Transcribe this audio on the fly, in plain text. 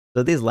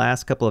So these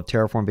last couple of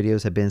Terraform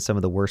videos have been some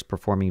of the worst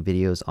performing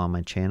videos on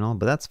my channel,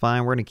 but that's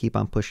fine. We're going to keep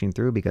on pushing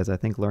through because I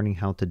think learning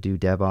how to do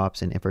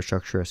DevOps and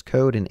infrastructure as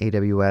code in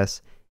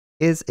AWS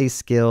is a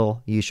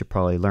skill you should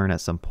probably learn at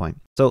some point.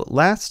 So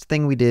last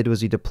thing we did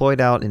was we deployed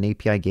out an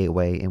API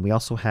gateway, and we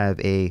also have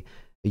a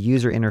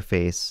user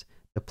interface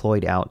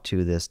deployed out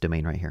to this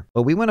domain right here.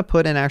 But we want to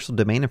put an actual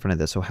domain in front of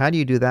this. So how do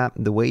you do that?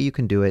 The way you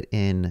can do it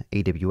in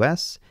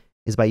AWS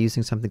is by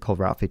using something called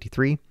Route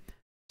 53.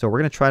 So we're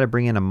going to try to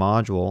bring in a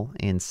module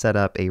and set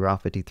up a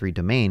Route 53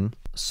 domain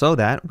so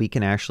that we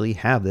can actually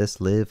have this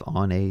live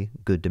on a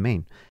good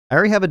domain. I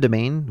already have a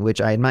domain,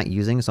 which I am not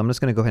using, so I'm just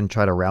going to go ahead and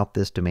try to route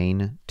this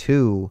domain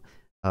to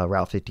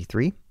Route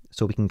 53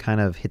 so we can kind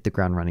of hit the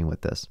ground running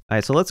with this. All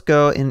right, so let's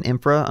go in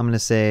infra. I'm going to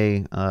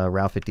say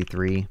Route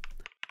 53.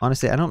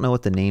 Honestly, I don't know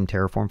what to name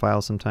Terraform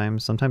files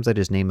sometimes. Sometimes I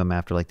just name them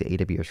after like the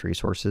AWS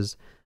resources.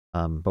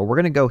 But we're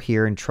going to go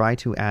here and try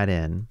to add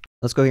in.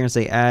 Let's go here and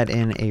say add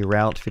in a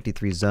Route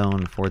 53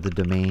 zone for the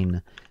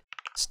domain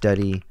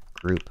study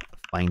group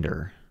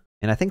finder.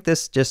 And I think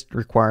this just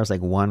requires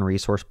like one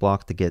resource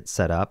block to get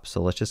set up.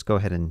 So let's just go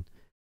ahead and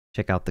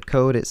check out the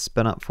code it's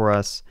spun up for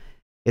us.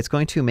 It's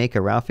going to make a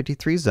Route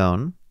 53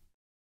 zone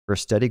for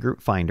study group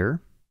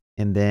finder.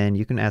 And then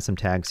you can add some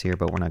tags here,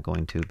 but we're not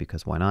going to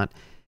because why not?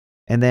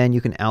 And then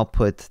you can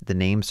output the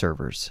name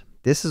servers.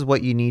 This is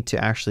what you need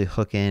to actually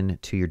hook in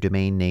to your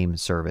domain name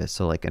service.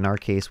 So like in our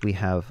case, we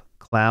have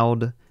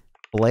Cloudflare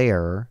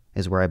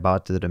is where I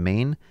bought the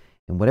domain.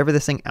 And whatever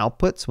this thing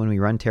outputs when we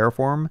run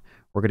Terraform,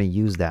 we're going to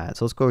use that.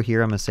 So let's go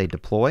here. I'm going to say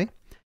deploy.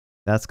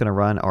 That's going to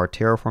run our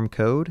Terraform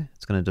code.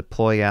 It's going to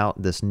deploy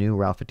out this new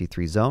Route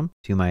 53 zone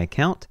to my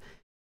account.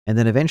 And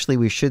then eventually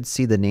we should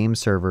see the name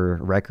server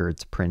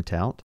records print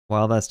out.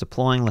 While that's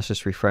deploying, let's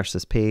just refresh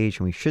this page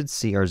and we should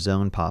see our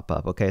zone pop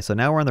up. Okay, so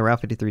now we're on the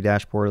Route 53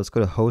 dashboard. Let's go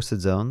to hosted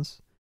zones.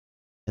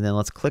 And then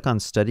let's click on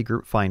study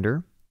group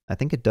finder. I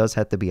think it does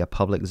have to be a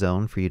public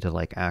zone for you to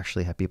like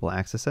actually have people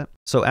access it.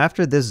 So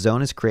after this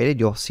zone is created,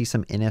 you'll see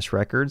some NS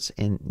records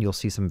and you'll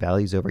see some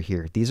values over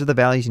here. These are the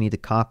values you need to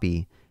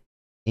copy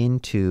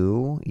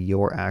into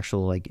your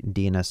actual like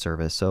DNS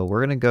service. So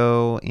we're going to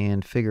go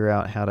and figure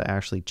out how to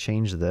actually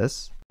change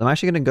this. I'm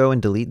actually going to go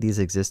and delete these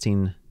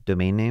existing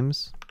domain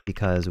names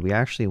because we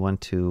actually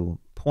want to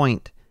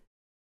point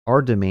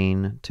our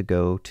domain to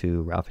go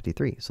to Route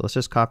 53. So let's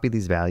just copy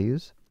these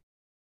values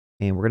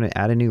and we're going to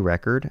add a new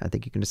record. I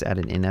think you can just add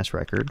an NS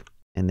record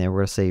and then we're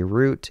going to say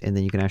root and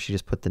then you can actually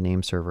just put the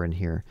name server in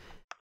here.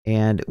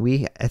 And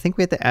I think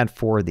we have to add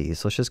 4 of these.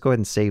 So let's just go ahead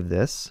and save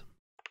this.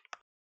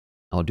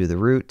 I'll do the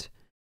root,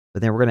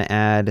 but then we're going to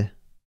add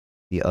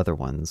the other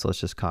ones. So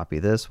let's just copy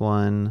this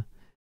one,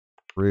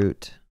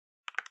 root,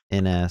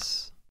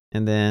 NS,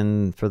 and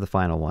then for the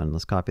final one,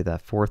 let's copy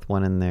that 4th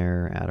one in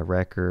there, add a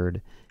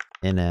record,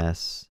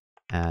 NS,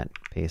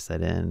 paste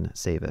that in,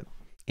 save it.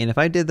 And if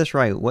I did this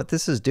right, what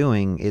this is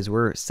doing is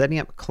we're setting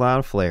up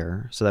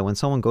Cloudflare so that when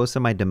someone goes to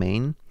my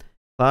domain,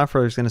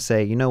 Cloudflare is going to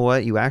say, you know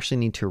what, you actually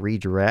need to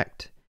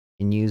redirect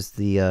and use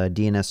the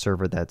DNS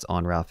server that's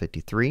on Route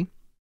 53.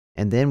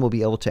 And then we'll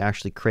be able to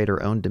actually create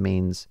our own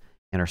domains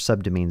and our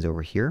subdomains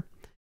over here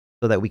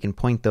so that we can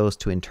point those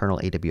to internal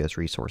AWS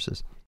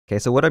resources. Okay,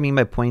 so what I mean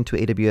by pointing to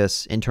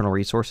AWS internal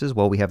resources,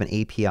 well, we have an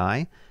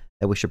API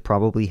that we should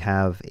probably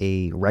have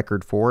a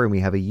record for, and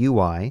we have a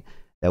UI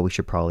that we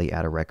should probably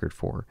add a record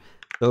for.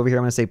 So over here,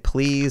 I'm going to say,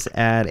 please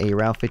add a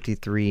Route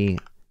 53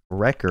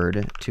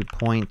 record to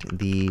point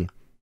the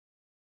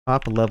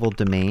top level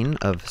domain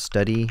of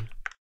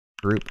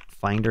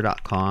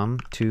studygroupfinder.com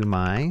to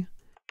my, and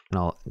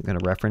I'm going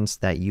to reference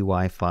that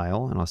UI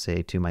file, and I'll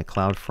say to my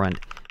Cloudfront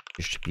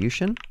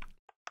distribution.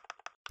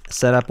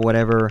 Set up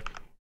whatever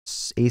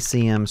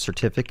ACM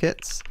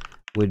certificates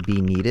would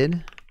be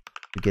needed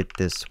to get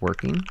this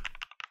working.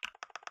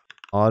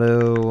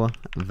 Auto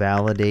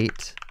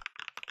validate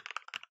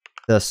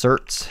the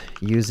certs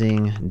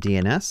using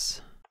DNS.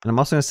 And I'm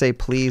also going to say,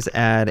 please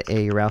add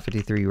a Route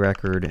 53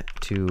 record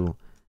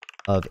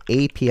of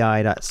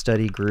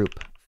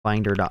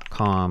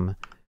api.studygroupfinder.com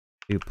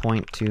to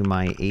point to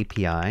my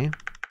API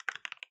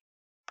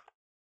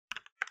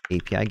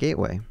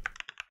gateway.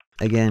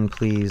 Again,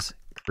 please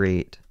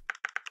create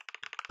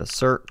the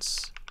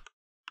certs,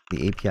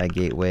 the API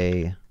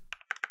gateway,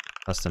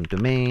 custom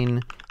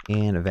domain,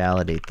 and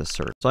validate the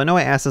cert. So I know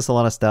I asked this a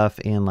lot of stuff,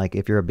 and like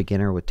if you're a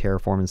beginner with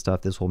Terraform and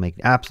stuff, this will make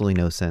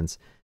absolutely no sense.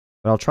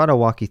 But I'll try to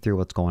walk you through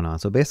what's going on.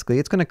 So basically,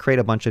 it's going to create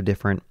a bunch of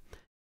different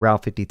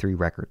Route 53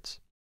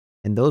 records.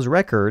 And those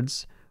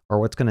records are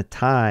what's going to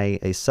tie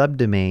a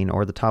subdomain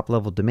or the top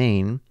level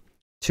domain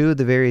to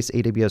the various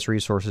AWS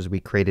resources we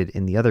created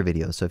in the other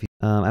videos. So if you,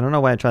 I don't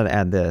know why I try to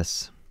add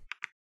this.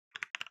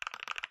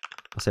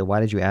 I'll say, why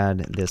did you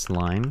add this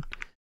line?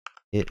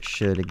 It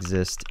should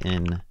exist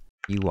in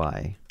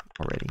UI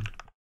already.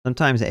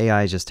 Sometimes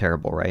AI is just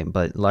terrible, right?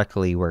 But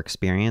luckily we're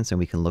experienced and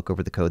we can look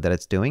over the code that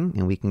it's doing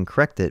and we can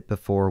correct it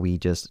before we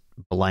just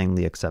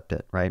blindly accept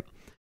it, right?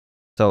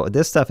 So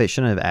this stuff, it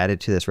shouldn't have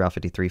added to this Route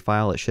 53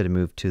 file. It should have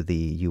moved to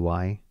the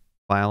UI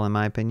file, in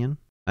my opinion.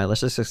 All right,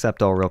 let's just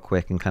accept all real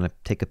quick and kind of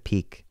take a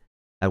peek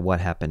at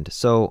what happened.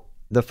 So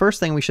the first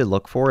thing we should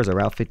look for is a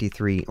Route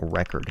 53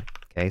 record.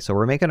 Okay, so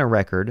we're making a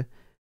record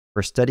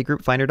for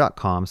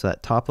studygroupfinder.com, so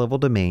that top level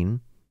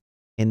domain,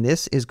 and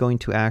this is going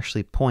to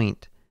actually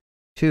point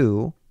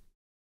to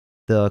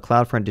the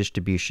Cloudfront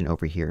distribution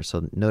over here.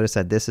 So notice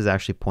that this is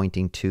actually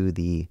pointing to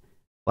the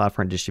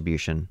Cloudfront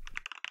distribution,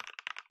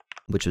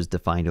 which was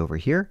defined over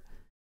here.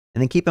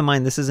 And then keep in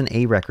mind, this is an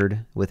A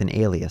record with an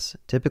alias.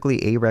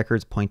 Typically, A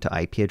records point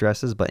to IP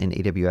addresses, but in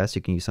AWS,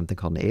 you can use something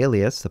called an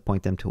alias to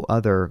point them to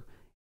other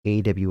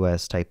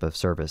AWS type of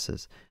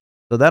services.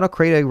 So that'll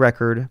create a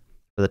record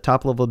for the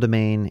top level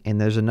domain,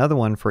 and there's another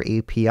one for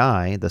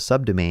API, the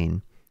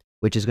subdomain,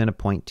 which is going to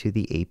point to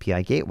the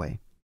API Gateway.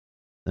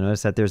 So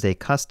notice that there's a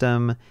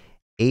custom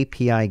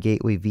API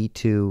Gateway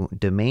v2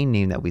 domain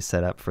name that we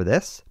set up for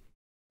this,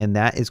 and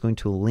that is going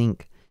to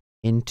link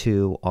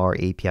into our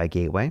API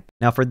Gateway.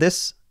 Now for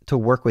this to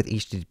work with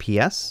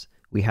HTTPS,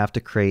 we have to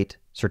create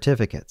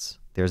certificates.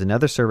 There's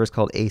another service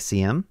called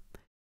ACM,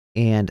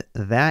 and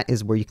that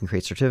is where you can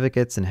create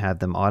certificates and have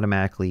them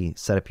automatically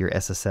set up your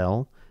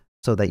SSL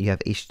so that you have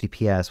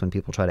HTTPS when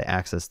people try to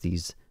access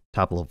these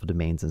top level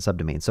domains and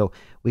subdomains. So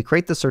we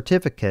create the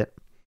certificate,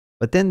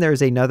 but then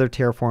there's another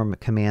Terraform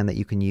command that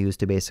you can use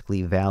to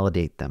basically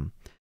validate them.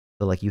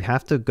 So like you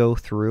have to go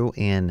through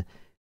and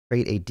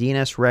create a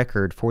DNS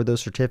record for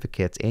those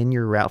certificates in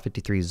your Route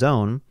 53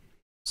 zone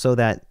so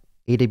that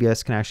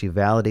AWS can actually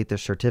validate the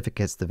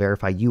certificates to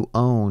verify you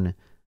own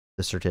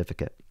the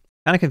certificate.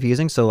 Kind of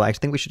confusing, so I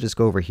think we should just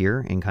go over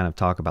here and kind of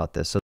talk about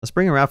this. So let's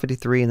bring in Route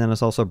 53, and then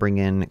let's also bring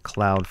in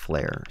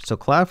Cloudflare. So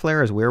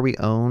Cloudflare is where we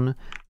own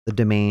the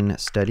domain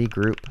study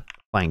group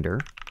finder,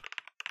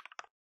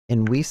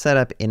 and we set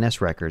up NS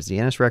records.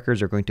 The NS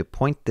records are going to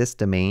point this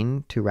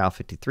domain to Route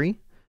 53.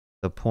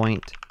 So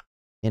point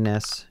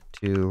NS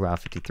to Route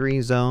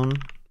 53 zone,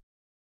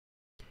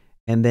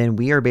 and then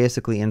we are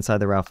basically inside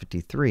the Route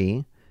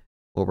 53.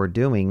 What we're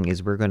doing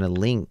is we're going to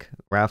link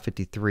Route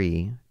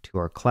 53 to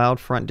our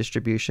Cloudfront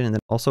distribution. And then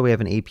also we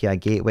have an API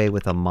gateway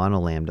with a mono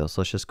lambda.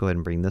 So let's just go ahead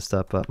and bring this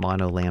stuff up.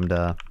 Mono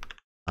lambda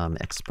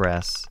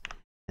express.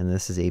 And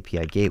this is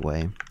API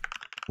gateway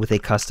with a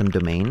custom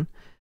domain.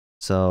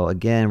 So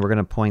again, we're going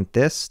to point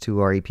this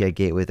to our API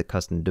gateway with a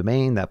custom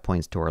domain that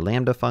points to our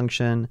lambda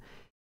function.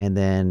 And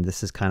then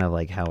this is kind of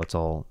like how it's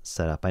all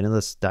set up. I know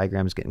this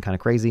diagram is getting kind of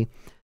crazy,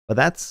 but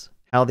that's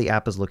how the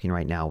app is looking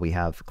right now. We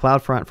have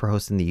Cloudfront for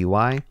hosting the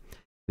UI.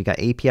 We got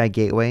API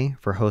Gateway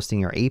for hosting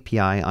your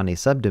API on a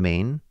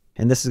subdomain.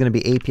 And this is going to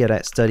be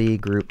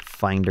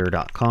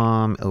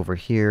api.studygroupfinder.com over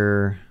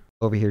here.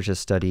 Over here is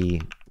just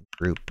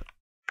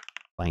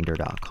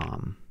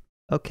studygroupfinder.com.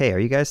 Okay, are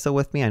you guys still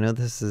with me? I know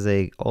this is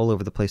a all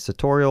over the place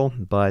tutorial,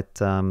 but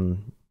I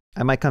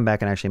might come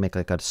back and actually make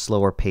like a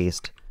slower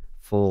paced,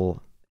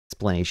 full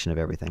explanation of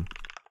everything.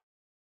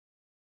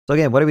 So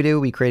again, what did we do?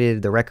 We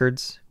created the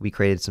records. We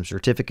created some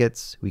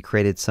certificates. We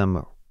created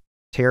some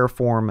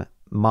Terraform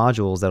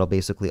modules that'll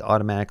basically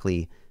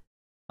automatically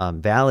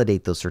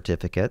validate those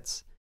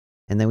certificates.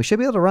 And then we should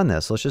be able to run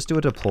this. So let's just do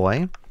a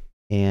deploy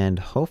and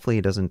hopefully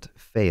it doesn't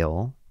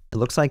fail. It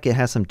looks like it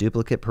has some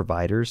duplicate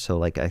providers. So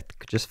like I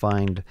could just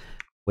find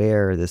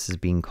where this is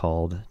being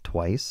called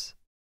twice.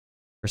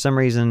 For some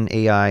reason,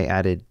 AI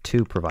added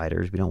 2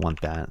 providers. We don't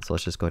want that. So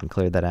let's just go ahead and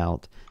clear that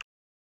out.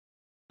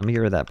 Let me get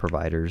rid of that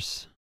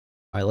providers.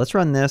 All right, let's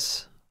run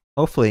this.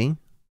 Hopefully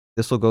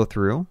this will go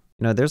through.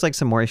 You know, there's like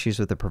some more issues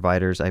with the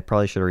providers. I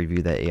probably should have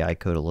reviewed that AI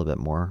code a little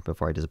bit more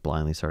before I just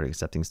blindly started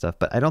accepting stuff.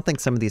 But I don't think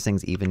some of these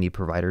things even need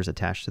providers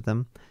attached to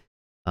them,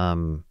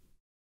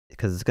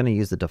 because it's going to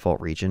use the default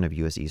region of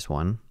US East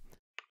 1.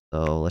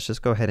 So let's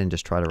just go ahead and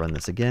just try to run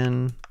this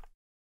again.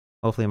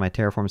 Hopefully my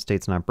Terraform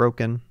state's not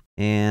broken.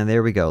 And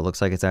there we go.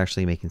 Looks like it's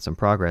actually making some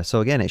progress. So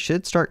again, it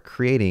should start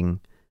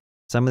creating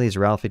some of these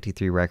Route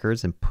 53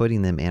 records and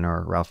putting them in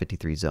our Route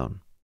 53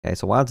 zone. Okay,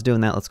 so while it's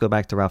doing that, let's go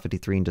back to Route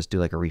 53 and just do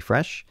like a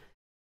refresh.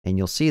 And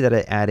you'll see that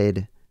it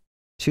added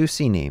 2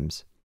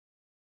 CNAMEs.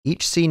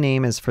 Each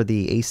CNAME is for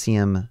the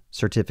ACM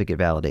certificate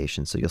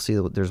validation. So you'll see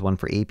that there's one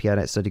for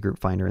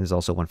API.studygroupfinder, and there's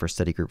also one for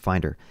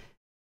studygroupfinder.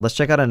 Let's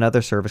check out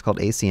another service called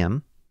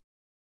ACM,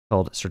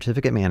 called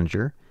Certificate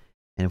Manager.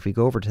 And if we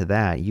go over to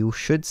that, you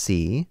should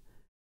see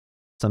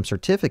some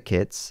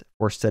certificates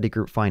for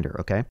studygroupfinder,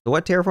 okay? So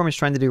what Terraform is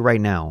trying to do right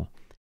now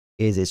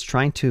is it's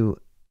trying to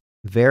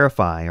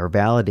verify or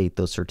validate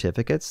those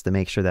certificates to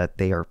make sure that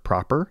they are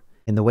proper.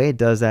 And the way it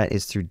does that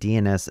is through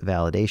DNS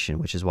validation,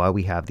 which is why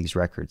we have these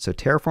records. So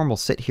Terraform will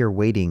sit here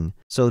waiting.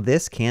 So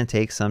this can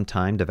take some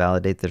time to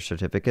validate their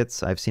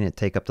certificates. I've seen it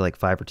take up to like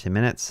 5 or 10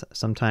 minutes.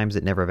 Sometimes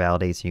it never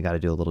validates and you got to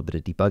do a little bit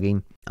of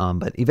debugging.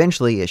 But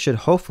eventually it should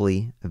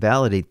hopefully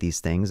validate these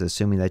things,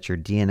 assuming that your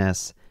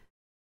DNS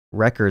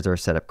records are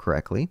set up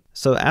correctly.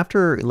 So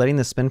after letting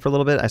this spin for a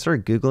little bit, I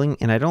started Googling,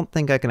 and I don't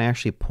think I can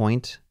actually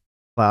point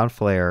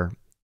Cloudflare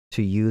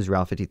to use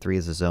Route 53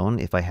 as a zone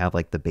if I have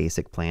like the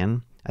basic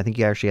plan. I think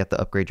you actually have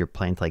to upgrade your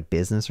plan to like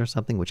business or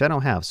something, which I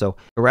don't have. So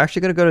we're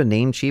actually going to go to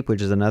Namecheap,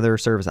 which is another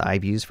service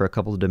I've used for a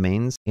couple of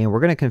domains. And we're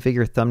going to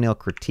configure thumbnail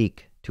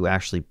critique to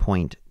actually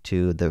point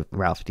to the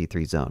Route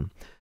 53 zone.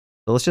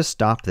 So let's just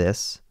stop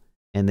this.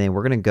 And then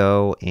we're going to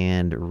go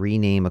and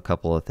rename a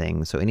couple of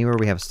things. So anywhere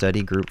we have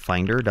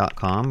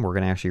studygroupfinder.com, we're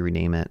going to actually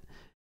rename it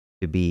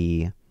to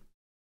be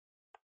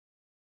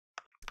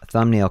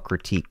thumbnail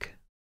critique.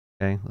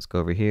 Okay, let's go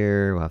over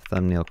here. We'll have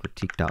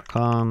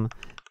thumbnailcritique.com.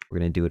 We're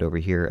going to do it over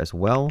here as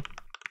well.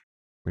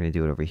 We're going to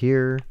do it over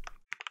here.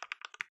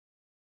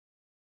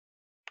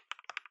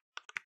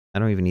 I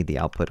don't even need the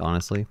output,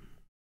 honestly.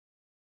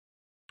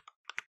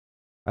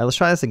 All right, let's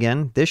try this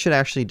again. This should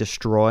actually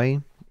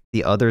destroy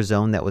the other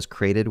zone that was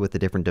created with a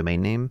different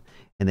domain name,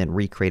 and then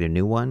recreate a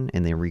new one,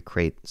 and then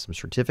recreate some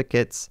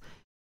certificates,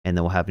 and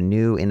then we'll have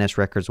new NS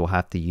records we'll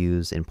have to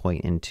use and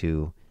point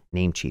into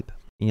Namecheap.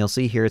 And you'll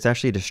see here, it's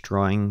actually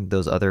destroying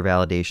those other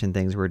validation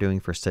things we're doing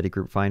for Study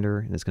Group Finder,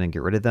 and it's going to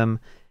get rid of them.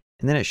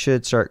 And then it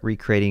should start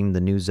recreating the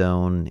new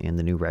zone and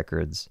the new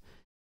records.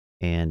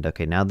 And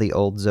okay, now the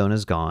old zone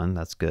is gone.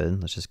 That's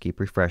good. Let's just keep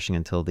refreshing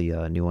until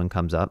the new one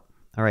comes up.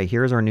 All right,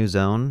 here's our new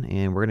zone,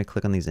 and we're going to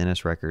click on these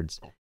NS records.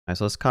 All right,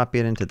 so let's copy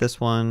it into this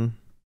one.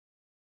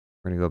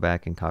 We're going to go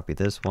back and copy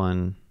this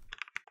one.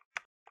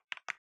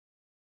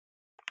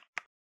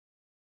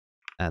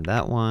 Add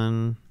that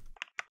one.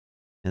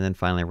 And then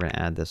finally, we're going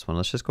to add this one.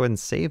 Let's just go ahead and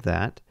save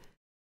that.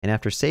 And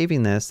after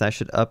saving this, that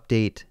should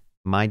update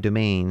my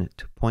domain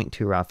to point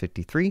to Route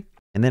 53.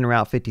 And then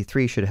Route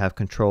 53 should have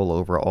control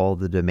over all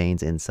the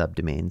domains and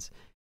subdomains.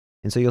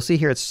 And so you'll see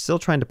here, it's still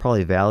trying to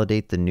probably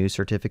validate the new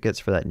certificates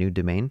for that new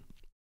domain.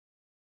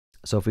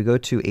 So if we go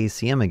to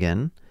ACM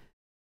again,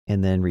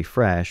 and then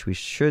refresh, we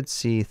should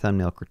see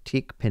thumbnail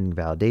critique pending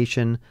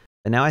validation.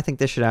 And now I think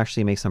this should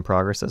actually make some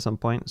progress at some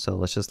point. So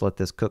let's just let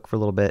this cook for a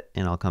little bit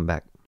and I'll come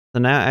back.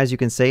 So now, as you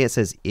can see, it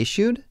says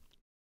issued.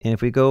 And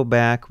if we go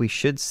back, we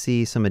should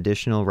see some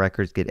additional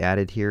records get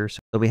added here. So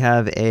we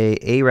have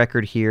a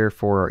record here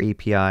for our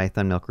API,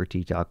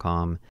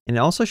 thumbnailcritique.com. And it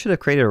also should have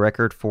created a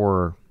record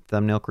for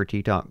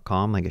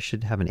thumbnailcritique.com. Like it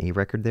should have an A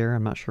record there.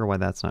 I'm not sure why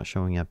that's not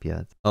showing up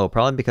yet. Oh,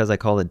 probably because I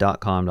called it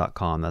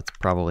 .com.com. That's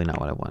probably not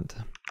what I want.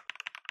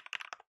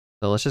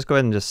 So let's just go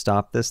ahead and just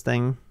stop this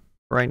thing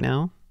right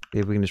now.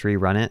 If we can just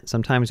rerun it.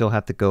 Sometimes you'll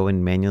have to go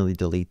and manually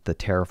delete the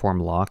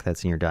Terraform lock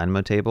that's in your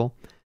Dynamo table.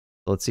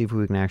 So let's see if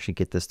we can actually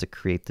get this to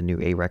create the new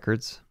A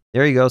records.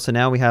 There you go. So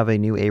now we have a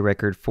new A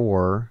record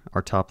for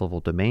our top level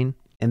domain.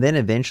 And then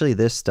eventually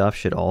this stuff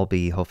should all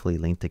be hopefully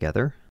linked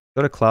together.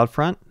 Go to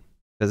Cloudfront,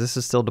 because this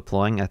is still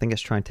deploying. I think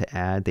it's trying to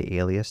add the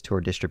alias to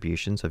our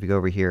distribution. So if you go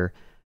over here,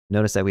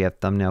 notice that we have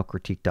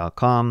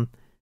thumbnailcritique.com.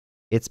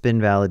 It's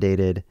been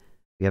validated.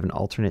 We have an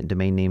alternate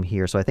domain name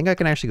here. So I think I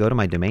can actually go to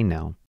my domain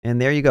now.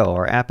 And there you go.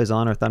 Our app is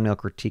on our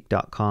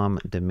thumbnailcritique.com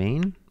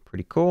domain.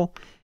 Pretty cool.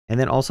 And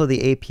then also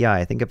the API.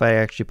 I think if I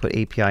actually put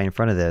API in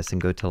front of this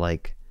and go to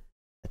like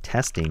a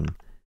testing,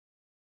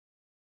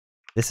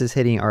 this is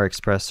hitting our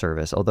Express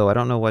service. Although I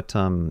don't know what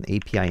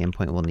API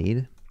endpoint we'll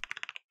need.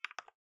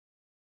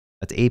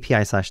 That's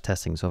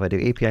API/testing. So if I do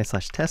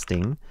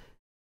API/testing,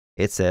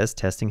 it says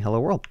testing hello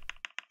world.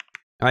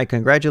 All right,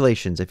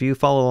 congratulations. If you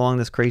follow along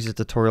this crazy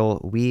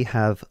tutorial, we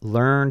have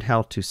learned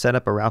how to set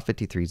up a Route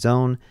 53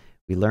 zone.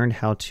 We learned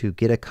how to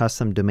get a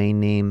custom domain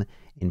name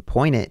and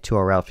point it to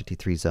our Route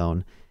 53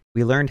 zone.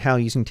 We learned how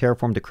using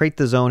Terraform to create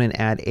the zone and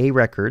add A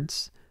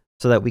records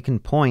so that we can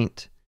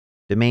point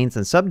domains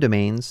and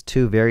subdomains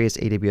to various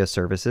AWS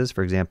services.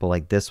 For example,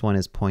 like this one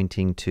is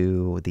pointing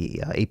to the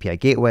API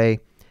Gateway.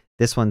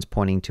 This one's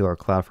pointing to our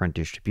Cloudfront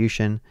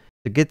distribution.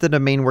 To get the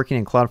domain working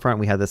in Cloudfront,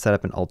 we had to set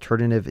up an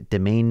alternative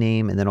domain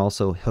name and then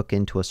also hook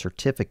into a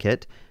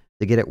certificate.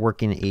 To get it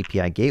working in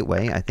API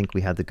Gateway, I think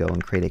we had to go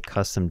and create a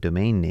custom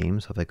domain name.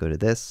 So if I go to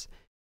this,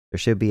 there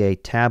should be a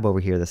tab over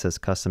here that says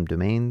custom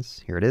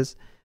domains. Here it is.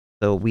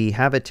 So we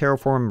have a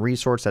Terraform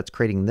resource that's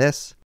creating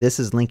this. This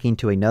is linking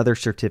to another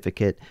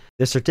certificate.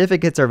 The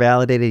certificates are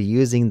validated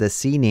using the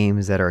C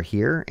names that are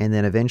here. And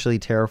then eventually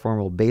Terraform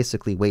will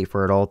basically wait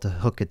for it all to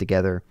hook it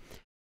together.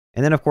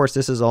 And then, of course,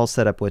 this is all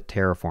set up with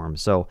Terraform.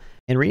 So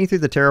in reading through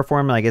the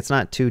Terraform, like it's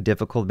not too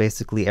difficult.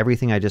 Basically,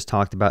 everything I just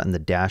talked about in the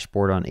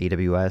dashboard on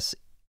AWS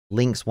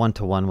links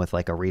one-to-one with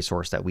like a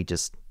resource that we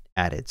just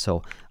added.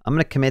 So I'm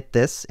going to commit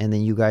this, and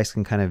then you guys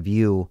can kind of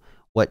view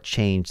what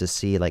changed to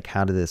see like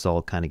how did this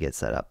all kind of get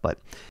set up. But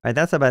all right,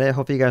 that's about it.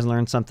 Hopefully you guys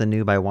learned something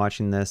new by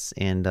watching this.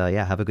 And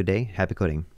yeah, have a good day. Happy coding.